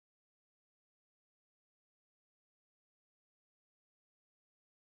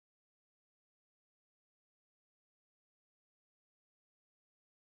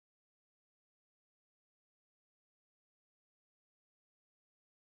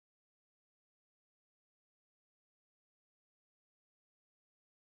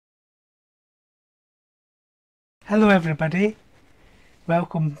Hello everybody,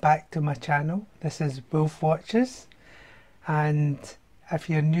 welcome back to my channel. This is Wölf Watches, and if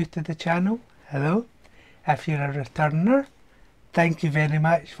you're new to the channel, hello. If you're a returner, thank you very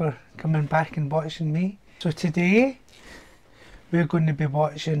much for coming back and watching me. So today we're going to be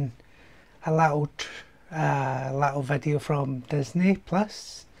watching a little video from Disney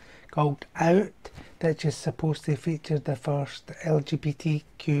Plus called Out, which is supposed to feature the first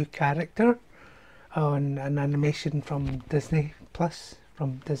LGBTQ character on an animation from Disney Plus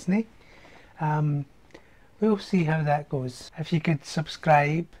from Disney. We'll see how that goes. If you could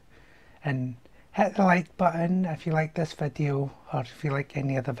subscribe and hit the like button if you like this video, or if you like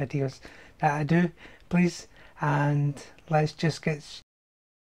any other videos that I do, please. And let's just get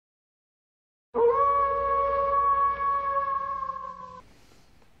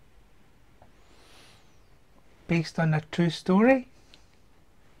based on a true story.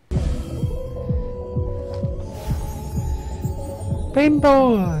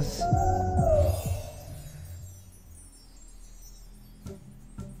 Rainbows!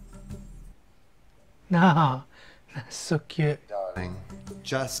 No, that's so cute. Darling,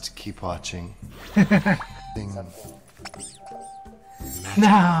 just keep watching.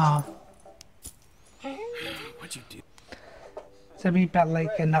 No! What'd you do? It's a wee bit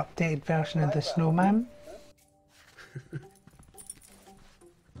like an updated version of the snowman.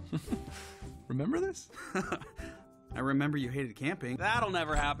 Remember this? I remember you hated camping. That'll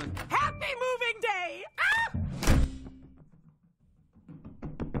never happen. Happy moving day! Ah!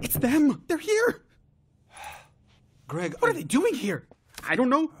 It's them! They're here! Greg, what are they doing here? I don't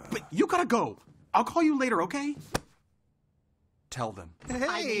know, but you gotta go. I'll call you later, okay? Tell them.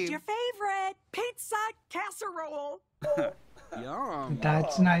 I made your favorite pizza casserole. Yum.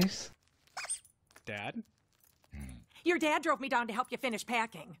 That's nice. Dad? Your dad drove me down to help you finish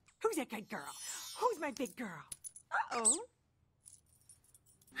packing. Who's that good girl? Who's my big girl? Uh-oh.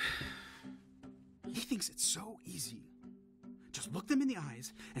 He thinks it's so easy. Just look them in the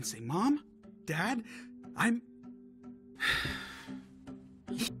eyes and say, Mom, Dad, I'm...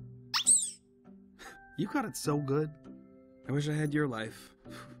 You got it so good. I wish I had your life.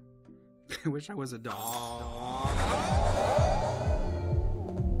 I wish I was a dog.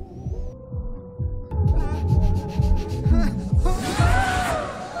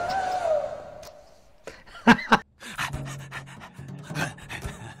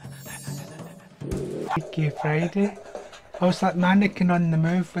 Freaky Friday. Oh, it's that mannequin on the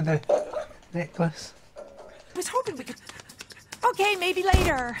move with the necklace. I was hoping we could... Okay, maybe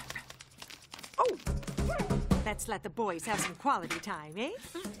later. Oh, let's let the boys have some quality time, eh?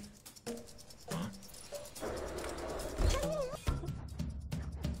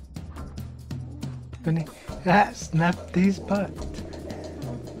 Bunny, that snapped his butt.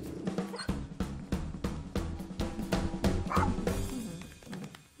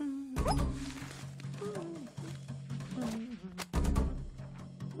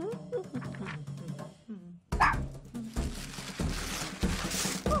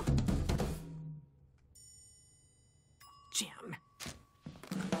 Jim.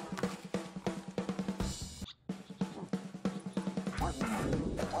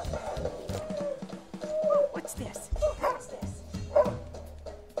 What's this? What's this?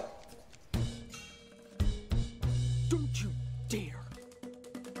 Don't you dare.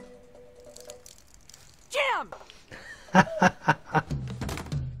 Jim!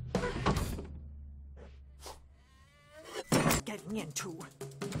 Getting into.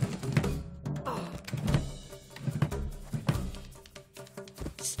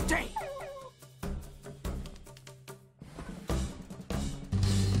 Stay.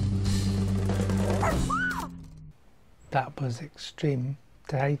 That was extreme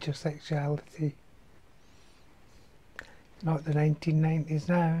to hide your sexuality. Not the 1990s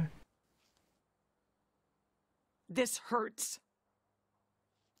now. This hurts.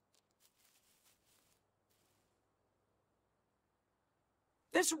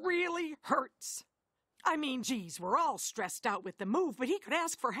 This really hurts. I mean, geez, we're all stressed out with the move, but he could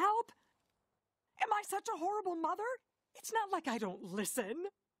ask for help. Am I such a horrible mother? It's not like I don't listen.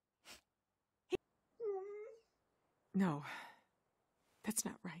 No, that's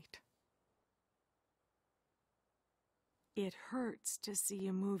not right. It hurts to see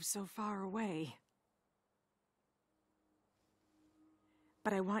you move so far away.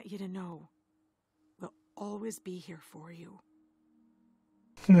 But I want you to know, we'll always be here for you.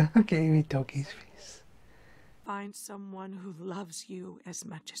 Okay, we doggy's face. Find someone who loves you as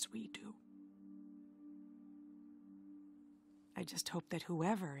much as we do. I just hope that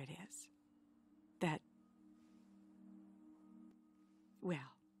whoever it is, that,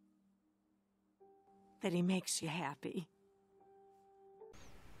 well, that he makes you happy.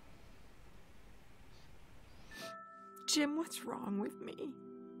 Jim, what's wrong with me?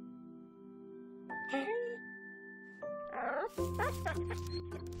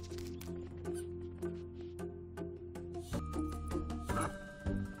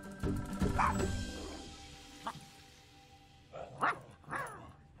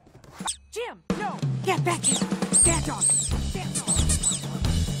 Jim, no! Get back here! Stand on! Stand on!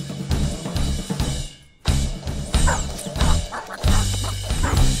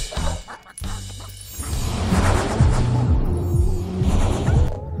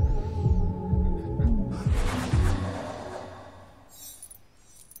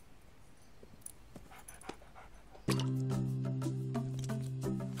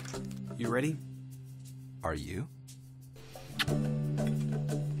 You ready? Are you?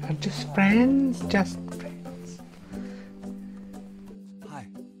 We're just friends, just friends. Hi.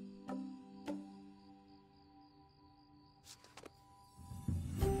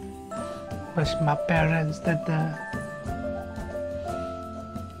 Wish my parents did that.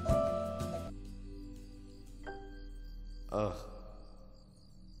 Ugh.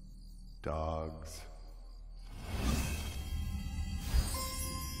 Dogs.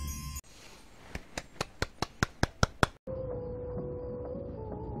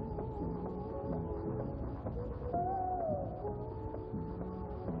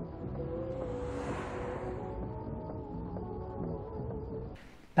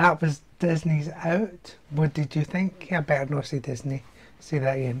 That was Disney's Out. What did you think? I better not say Disney. Say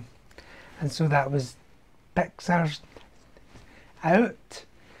that again. And so that was Pixar's Out.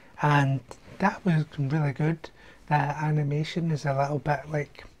 And that was really good. The animation is a little bit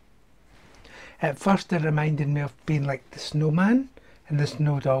like... At first it reminded me of being like the snowman and the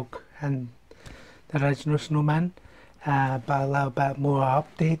snow dog and the original snowman. But a little bit more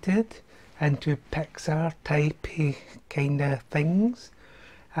updated into Pixar type kind of things.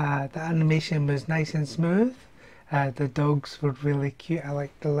 The animation was nice and smooth. The dogs were really cute. I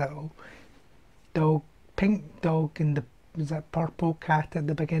liked the little dog, pink dog and the was that purple cat at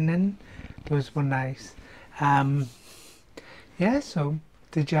the beginning. Those were nice. Yeah, so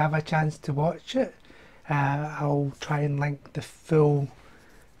did you have a chance to watch it? I'll try and link the full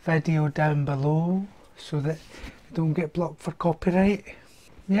video down below so that I don't get blocked for copyright.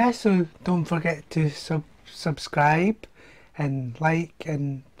 Yeah, so don't forget to subscribe and like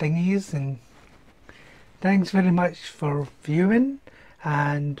and thingies, and thanks very much for viewing,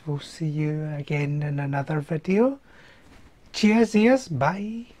 and we'll see you again in another video. Cheers,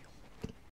 bye.